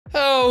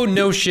Oh,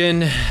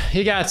 Notion,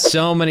 you got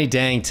so many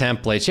dang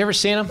templates. You ever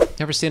seen them? You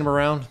ever seen them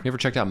around? You ever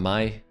checked out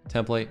my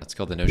template? It's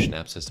called the Notion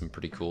app system.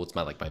 Pretty cool. It's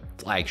my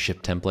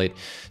flagship template.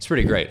 It's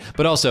pretty great,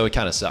 but also it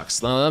kind of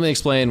sucks. Now, let me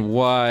explain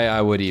why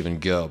I would even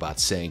go about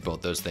saying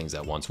both those things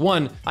at once.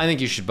 One, I think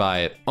you should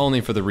buy it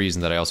only for the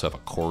reason that I also have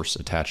a course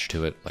attached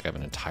to it. Like I have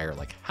an entire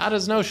how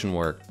does Notion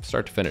work?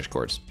 Start to finish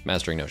course,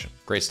 mastering Notion.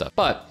 Great stuff.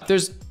 But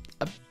there's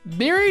a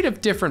myriad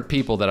of different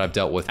people that I've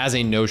dealt with as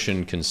a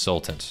Notion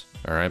consultant,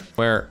 all right?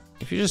 Where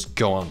if you just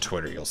go on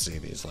Twitter, you'll see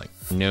these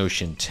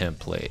Notion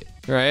template,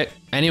 right?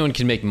 Anyone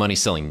can make money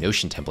selling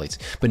Notion templates,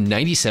 but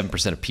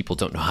 97% of people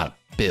don't know how to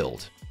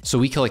build. So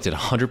we collected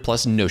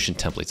 100+ Notion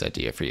templates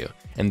idea for you,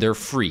 and they're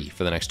free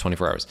for the next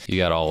 24 hours. You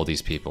got all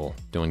these people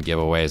doing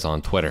giveaways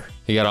on Twitter.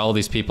 You got all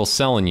these people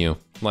selling you,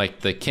 like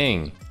the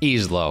king,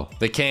 Islo,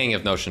 the king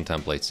of Notion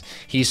templates.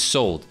 He's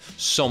sold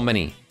so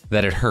many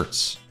that it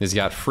hurts. He's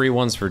got free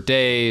ones for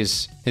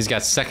days. He's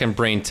got second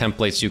brain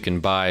templates you can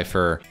buy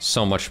for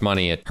so much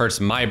money, it hurts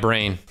my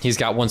brain. He's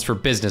got ones for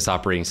business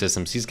operating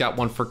systems. He's got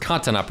one for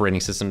content operating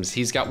systems.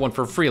 He's got one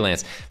for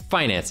freelance,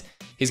 finance.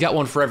 He's got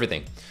one for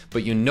everything.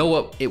 But you know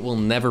what? It will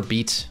never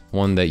beat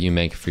one that you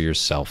make for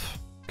yourself.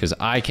 Because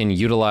I can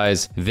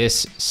utilize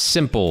this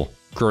simple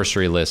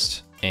grocery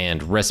list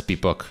and recipe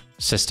book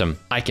system.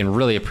 I can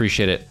really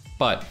appreciate it,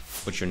 but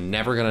what you're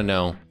never gonna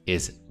know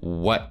is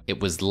what it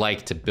was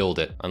like to build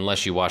it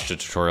unless you watched a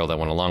tutorial that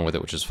went along with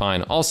it, which is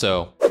fine.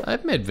 Also,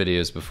 I've made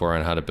videos before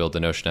on how to build the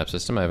Notion app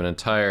system. I have an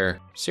entire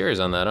series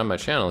on that on my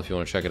channel if you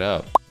wanna check it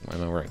out. Why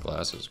am I wearing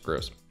glasses?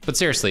 Gross. But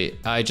seriously,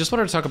 I just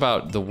wanted to talk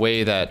about the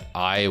way that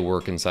I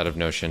work inside of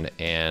Notion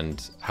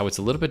and how it's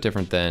a little bit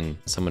different than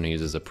someone who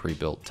uses a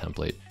pre-built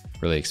template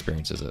really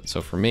experiences it. So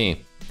for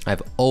me,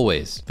 I've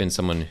always been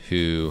someone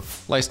who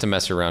likes to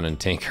mess around and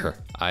tinker.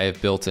 I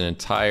have built an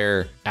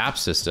entire app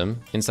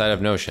system inside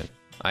of Notion.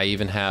 I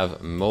even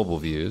have mobile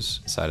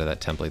views inside of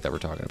that template that we're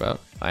talking about.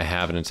 I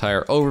have an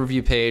entire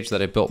overview page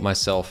that I built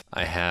myself.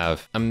 I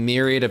have a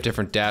myriad of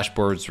different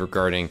dashboards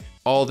regarding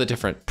all the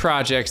different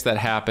projects that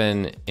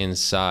happen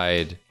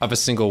inside of a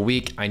single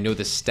week. I know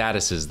the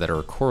statuses that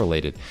are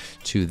correlated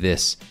to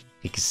this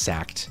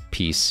exact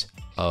piece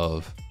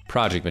of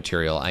project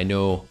material. I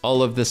know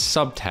all of the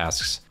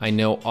subtasks. I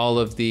know all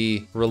of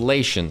the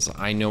relations.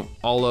 I know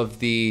all of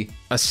the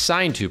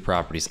assigned to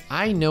properties.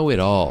 I know it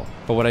all.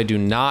 But what I do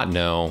not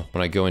know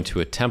when I go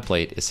into a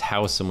template is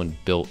how someone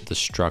built the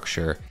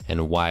structure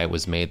and why it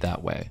was made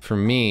that way. For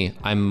me,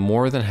 I'm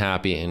more than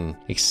happy and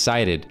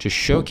excited to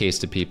showcase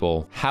to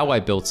people how I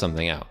built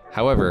something out.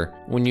 However,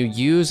 when you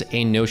use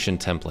a Notion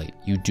template,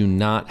 you do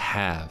not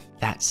have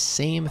that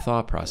same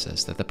thought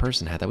process that the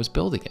person had that was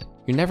building it.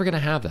 You're never gonna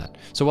have that.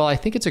 So while I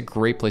think it's a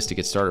great place to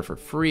get started for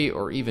free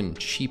or even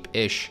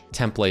cheap-ish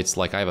templates,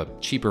 like I have a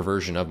cheaper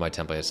version of my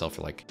template I sell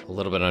for a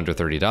little bit under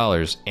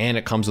 $30, and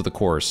it comes with a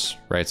course,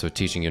 right? So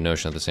teaching you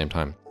Notion at the same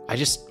time. I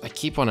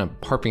keep on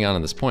harping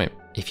on this point.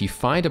 If you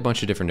find a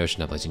bunch of different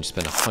Notion templates and you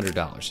spend $100,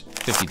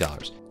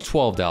 $50,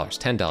 $12,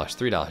 $10,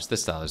 $3,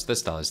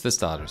 this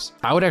dollars,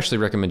 I would actually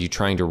recommend you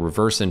trying to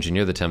reverse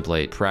engineer the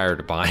template prior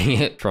to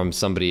buying it from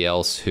somebody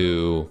else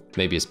who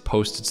maybe has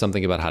posted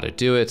something about how to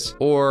do it,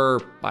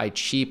 or buy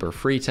cheap or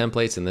free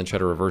templates and then try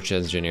to reverse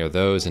engineer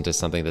those into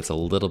something that's a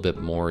little bit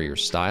more your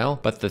style.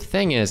 But the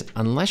thing is,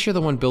 unless you're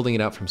the one building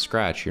it out from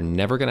scratch, you're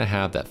never gonna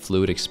have that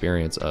fluid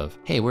experience of,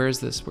 hey, where is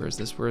this? Where is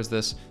this? Where is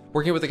this?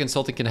 Working with a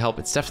consultant can help.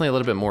 It's definitely a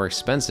little bit more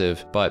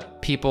expensive,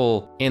 but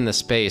people in the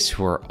space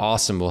who are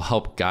awesome will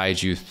help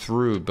guide you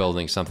through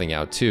building something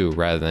out too,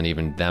 rather than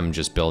even them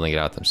just building it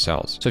out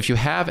themselves. So if you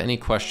have any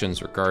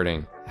questions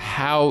regarding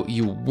how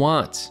you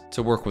want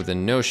to work with a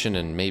Notion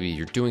and maybe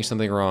you're doing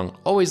something wrong,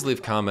 always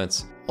leave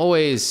comments.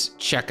 Always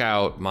check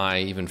out my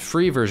even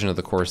free version of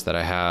the course that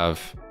I have,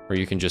 where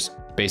you can just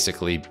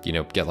basically,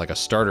 get a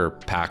starter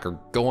pack or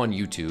go on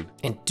YouTube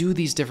and do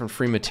these different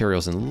free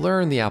materials and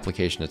learn the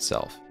application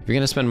itself. If you're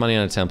gonna spend money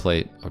on a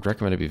template, I would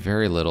recommend it be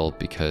very little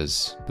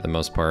because for the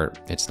most part,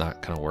 it's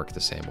not gonna work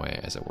the same way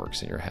as it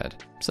works in your head.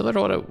 Similar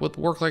to what it would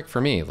work like for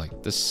me.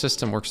 This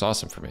system works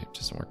awesome for me. It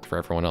doesn't work for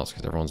everyone else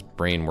because everyone's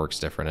brain works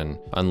different. And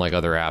unlike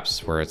other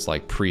apps where it's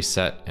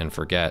preset and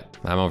forget,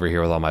 I'm over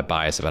here with all my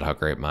bias about how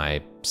great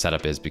my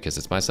setup is because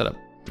it's my setup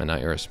and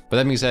not yours. But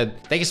that being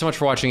said, thank you so much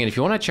for watching. And if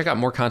you want to check out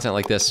more content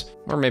like this,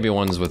 or maybe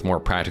ones with more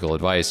practical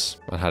advice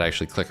on how to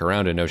actually click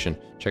around in Notion,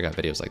 check out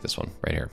videos like this one right here.